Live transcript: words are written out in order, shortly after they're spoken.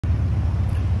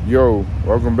Yo,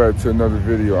 welcome back to another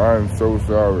video. I am so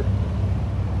sorry.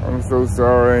 I'm so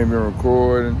sorry I ain't been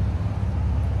recording.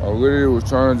 I literally was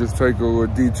trying to just take a little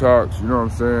detox, you know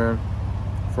what I'm saying?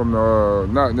 From the,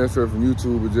 not necessarily from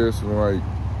YouTube, but just from like,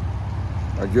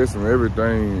 I guess from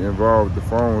everything involved with the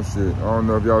phone shit. I don't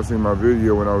know if y'all seen my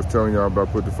video when I was telling y'all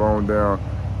about put the phone down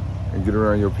and get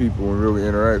around your people and really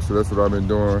interact. So that's what I've been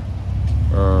doing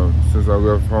since I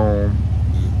left home,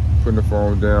 just putting the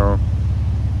phone down.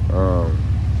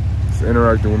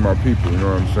 Interacting with my people, you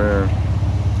know what I'm saying?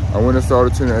 I went and saw the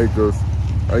 10 acres.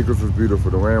 Acres was beautiful,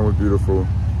 the land was beautiful.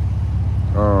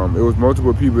 It was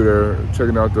multiple people there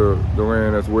checking out the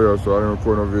land as well, so I didn't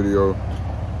record no video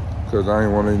because I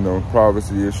didn't want any,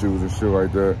 privacy issues and shit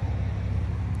like that.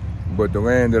 But the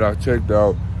land that I checked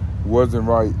out wasn't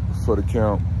right for the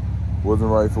camp, wasn't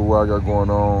right for what I got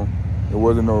going on. It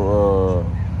wasn't no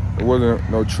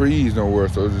trees nowhere,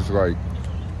 so it's just like,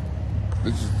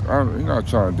 I'm not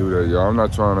trying to do that, y'all. I'm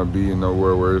not trying to be in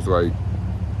nowhere where it's like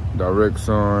direct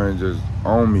sun just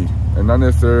on me. And not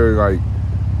necessarily like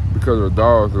because of the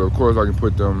dogs, because of course I can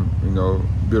put them,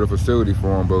 build a facility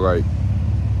for them. But like,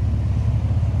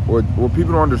 what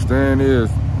people don't understand is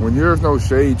when there's no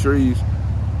shade trees,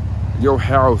 your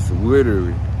house is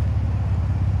literally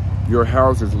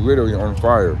on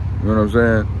fire. You know what I'm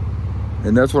saying?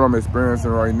 And that's what I'm experiencing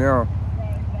right now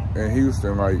in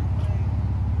Houston. Like,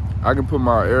 I can put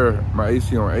my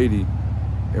AC on 80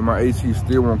 and my AC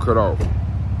still won't cut off.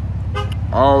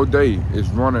 All day, it's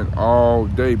running all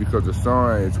day because the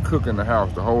sun is cooking the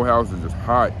house. The whole house is just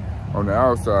hot on the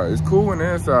outside. It's cool on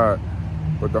the inside,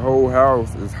 but the whole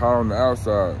house is hot on the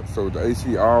outside. So the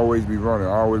AC always be running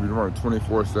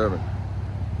 24/7.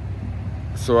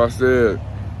 So I said,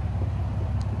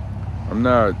 I'm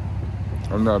not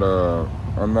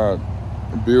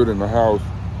building a house,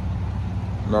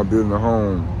 I'm not building a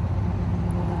home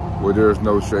where there's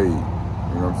no shade. You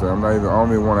know what I'm saying? I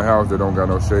don't even want a house that don't got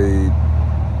no shade.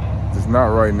 Just not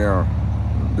right now.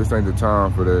 This ain't the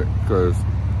time for that, because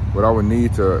what I would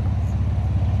need to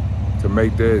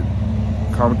make that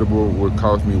comfortable would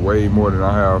cost me way more than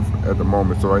I have at the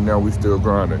moment. So right now we still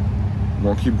grinding.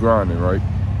 We're gonna keep grinding, right?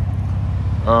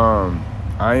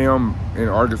 I am in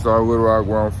Arkansas, Little Rock,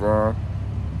 where I'm from.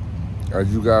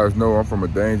 As you guys know, I'm from a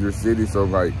dangerous city, so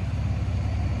like,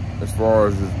 as far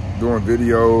as just doing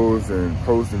videos and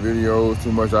posting videos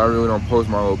too much, I really don't post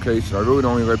my location. I really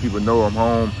don't even let people know I'm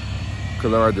home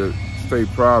because I like to stay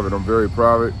private. I'm very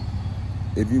private.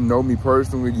 If you know me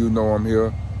personally, you know I'm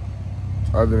here.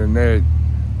 Other than that,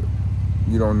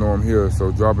 you don't know I'm here.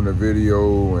 So dropping a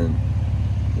video and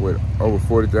with over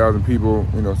 40,000 people,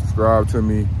 subscribe to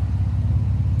me,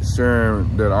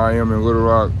 sharing that I am in Little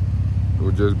Rock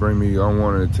would just bring me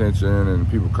unwanted attention, and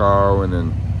people call and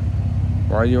then,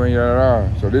 why you ain't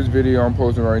yada? So this video I'm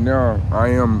posting right now, I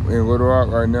am in Little Rock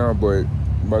right now, but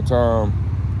by the time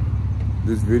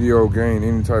this video gain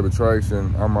any type of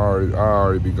traction, I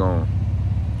already be gone.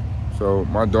 So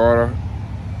my daughter's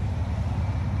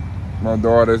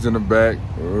in the back.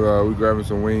 We grabbing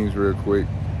some wings real quick.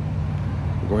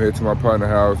 We're gonna head to my partner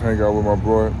house, hang out with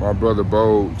my brother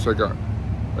Bo. Make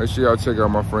sure y'all check out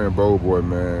my friend Bo Boy,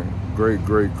 man. Great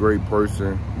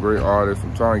person, great artist.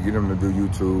 I'm trying to get him to do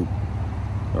YouTube.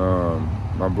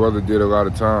 My brother did a lot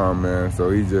of time, man, so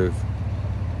he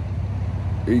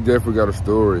definitely got a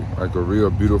story, like a real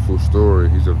beautiful story.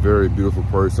 He's a very beautiful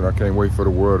person. I can't wait for the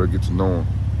world to get to know him.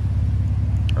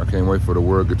 I can't wait for the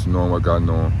world to get to know him like I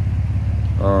know him.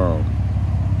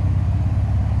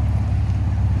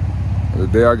 The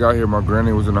day I got here, my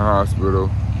granny was in the hospital.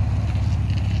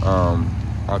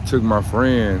 I took my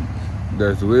friend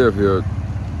that's live here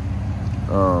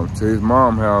to his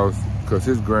mom's house because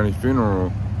his granny's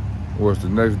funeral was the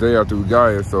next day after we got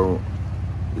here. So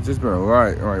it's just been a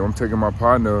lot. Like, I'm taking my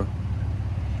partner,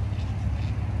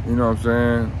 you know what I'm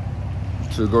saying,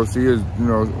 to go see his,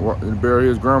 bury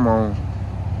his grandma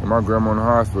and my grandma in the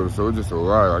hospital. So it's just a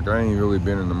lot. Like, I ain't really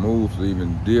been in the mood to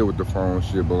even deal with the phone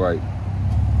shit, but like,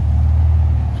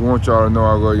 just want y'all to know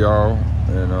I love y'all,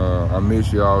 and I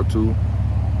miss y'all too.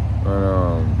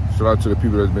 And shout out to the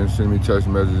people that's been sending me text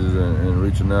messages and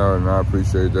reaching out, and I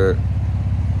appreciate that.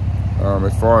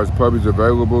 As far as puppies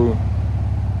available,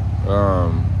 I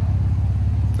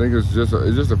think it's just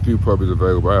a few puppies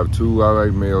available. I have 2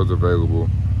 Lilac males available,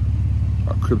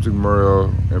 a Crypitc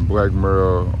Merle and Black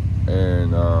Merle,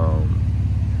 and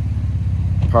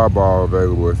Piebald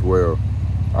available as well.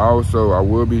 I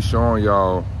will be showing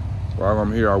y'all while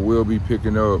I'm here. I will be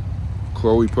picking up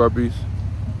Chloe puppies,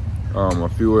 a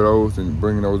few of those, and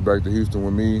bringing those back to Houston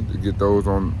with me to get those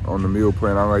on the meal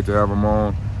plan I like to have them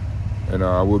on. And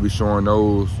I will be showing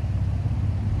those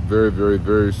very, very,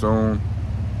 very soon.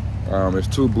 It's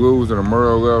 2 blues and a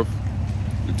Merle left.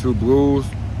 The 2 blues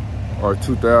are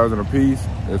 $2,000 a piece.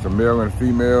 It's a male and a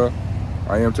female.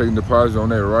 I am taking deposits on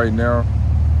that right now.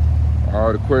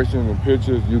 All the questions and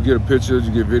pictures, you get pictures,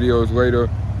 you get videos later.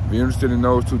 If you're interested in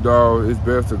those 2 dogs, it's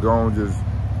best to go and just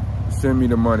send me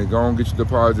the money. Go and get your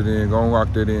deposit in, go and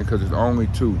lock that in, because it's only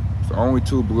 2. It's only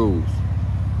 2 blues.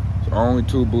 It's only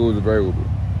 2 blues available.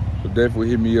 So definitely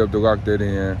hit me up to lock that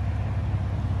in.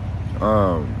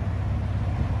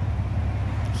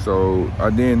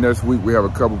 Then next week we have a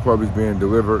couple puppies being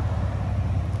delivered.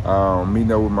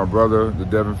 Meeting up with my brother, the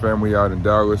Devon family out in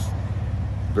Dallas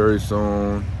very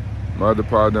soon. My other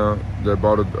partner that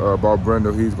bought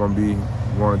Brindle, he's gonna be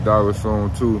going to Dallas soon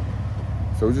too.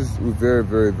 So we're very,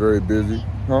 very, very busy.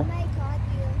 Huh?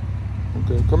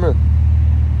 Okay, come here.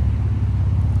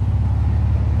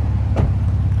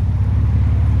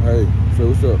 Hey, say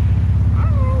what's up.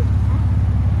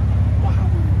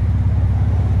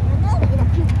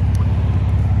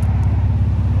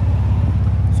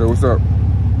 Say what's up.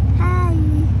 Hi.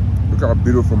 Look how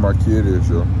beautiful my kid is,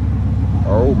 yo.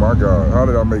 Oh my God, how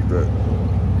did I make that?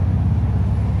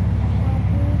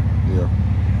 Yeah.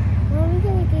 When are we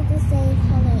gonna get the same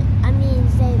color?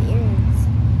 Same earrings.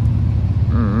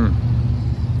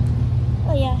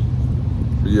 Oh yeah.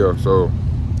 Yeah, so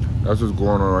that's what's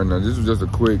going on right now. This was just a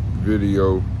quick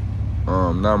video.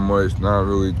 Not much, not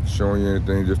really showing you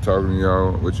anything, just talking to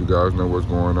y'all, let you guys know what's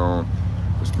going on.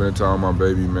 Spending time with my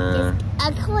baby, man.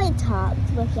 I could talk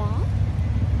with y'all.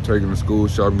 Taking her to school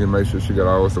shopping to make sure she got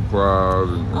all her supplies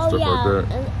and stuff like that.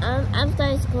 And I'm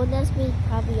starting school next week.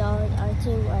 Probably y'all are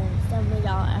too, or some of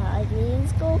y'all are already in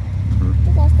school.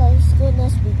 Because I'm starting school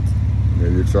next week. Yeah,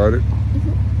 you excited?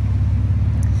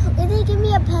 They didn't give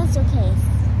me a pencil case.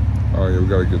 Oh yeah, we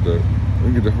gotta get that. We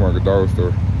can get that from like a dollar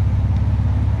store.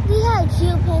 They had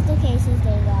cute pencil cases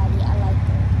there, Daddy. I like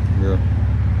them. Yeah.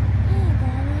 Yeah,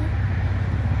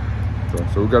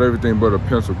 Daddy. So we got everything but a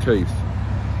pencil case.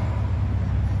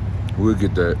 We'll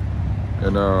get that.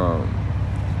 And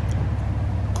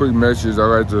quick message, I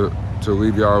like to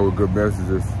leave y'all with good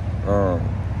messages.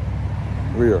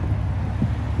 Leah,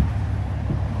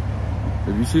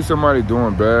 if you see somebody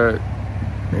doing bad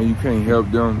and you can't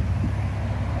help them,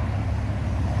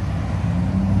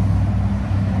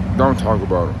 don't talk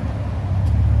about them.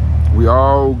 We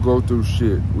all go through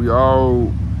shit. We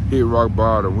all hit rock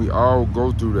bottom. We all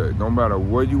go through that. No matter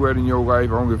where you at in your life,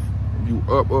 only if you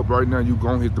up right now, you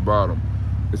gonna hit the bottom.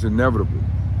 It's inevitable.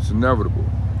 It's inevitable.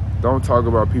 Don't talk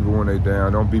about people when they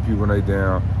down. Don't beat people when they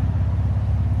down.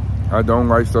 I don't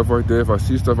like stuff like that. If I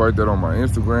see stuff like that on my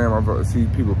Instagram, I see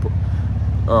people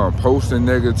posting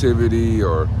negativity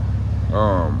or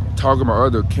talking about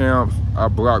other camps, I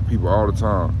block people all the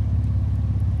time.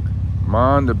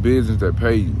 Mind the business that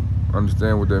pay you.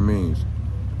 Understand what that means.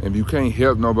 If you can't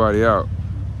help nobody out,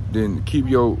 then keep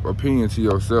your opinion to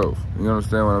yourself. You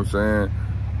understand what I'm saying?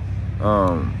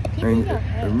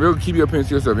 And really keep your opinion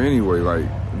to yourself anyway. Like,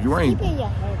 if you ain't... Keep it in your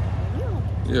head,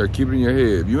 yeah, keep it in your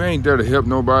head. If you ain't there to help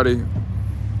nobody,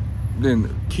 then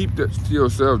keep that to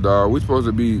yourself, dog.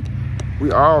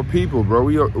 We all people, bro.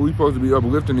 We supposed to be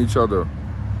uplifting each other,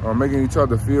 making each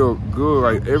other feel good.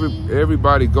 Like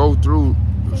everybody go through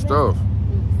stuff.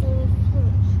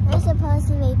 We're supposed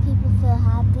to make people feel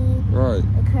happy, right,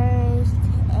 encouraged,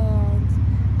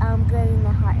 and good in the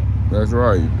heart. That's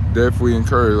right. Definitely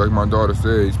encourage. Like my daughter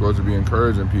said, you're supposed to be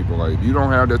encouraging people. Like if you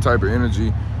don't have that type of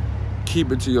energy,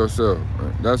 keep it to yourself.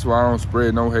 That's why I don't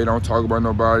spread no hate. I don't talk about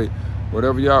nobody.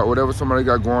 Whatever somebody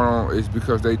got going on, it's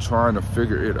because they trying to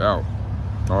figure it out.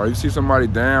 You see somebody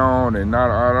down and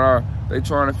they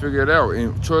trying to figure it out.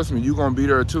 And trust me, you gonna be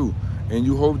there too. And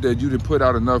you hope that you done put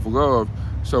out enough love,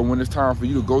 so when it's time for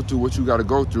you to go through what you got to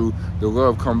go through, the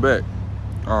love come back.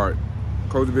 All right,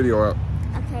 close the video out.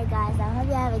 Okay, guys, I hope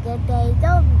you have a good day.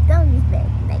 Don't be sick.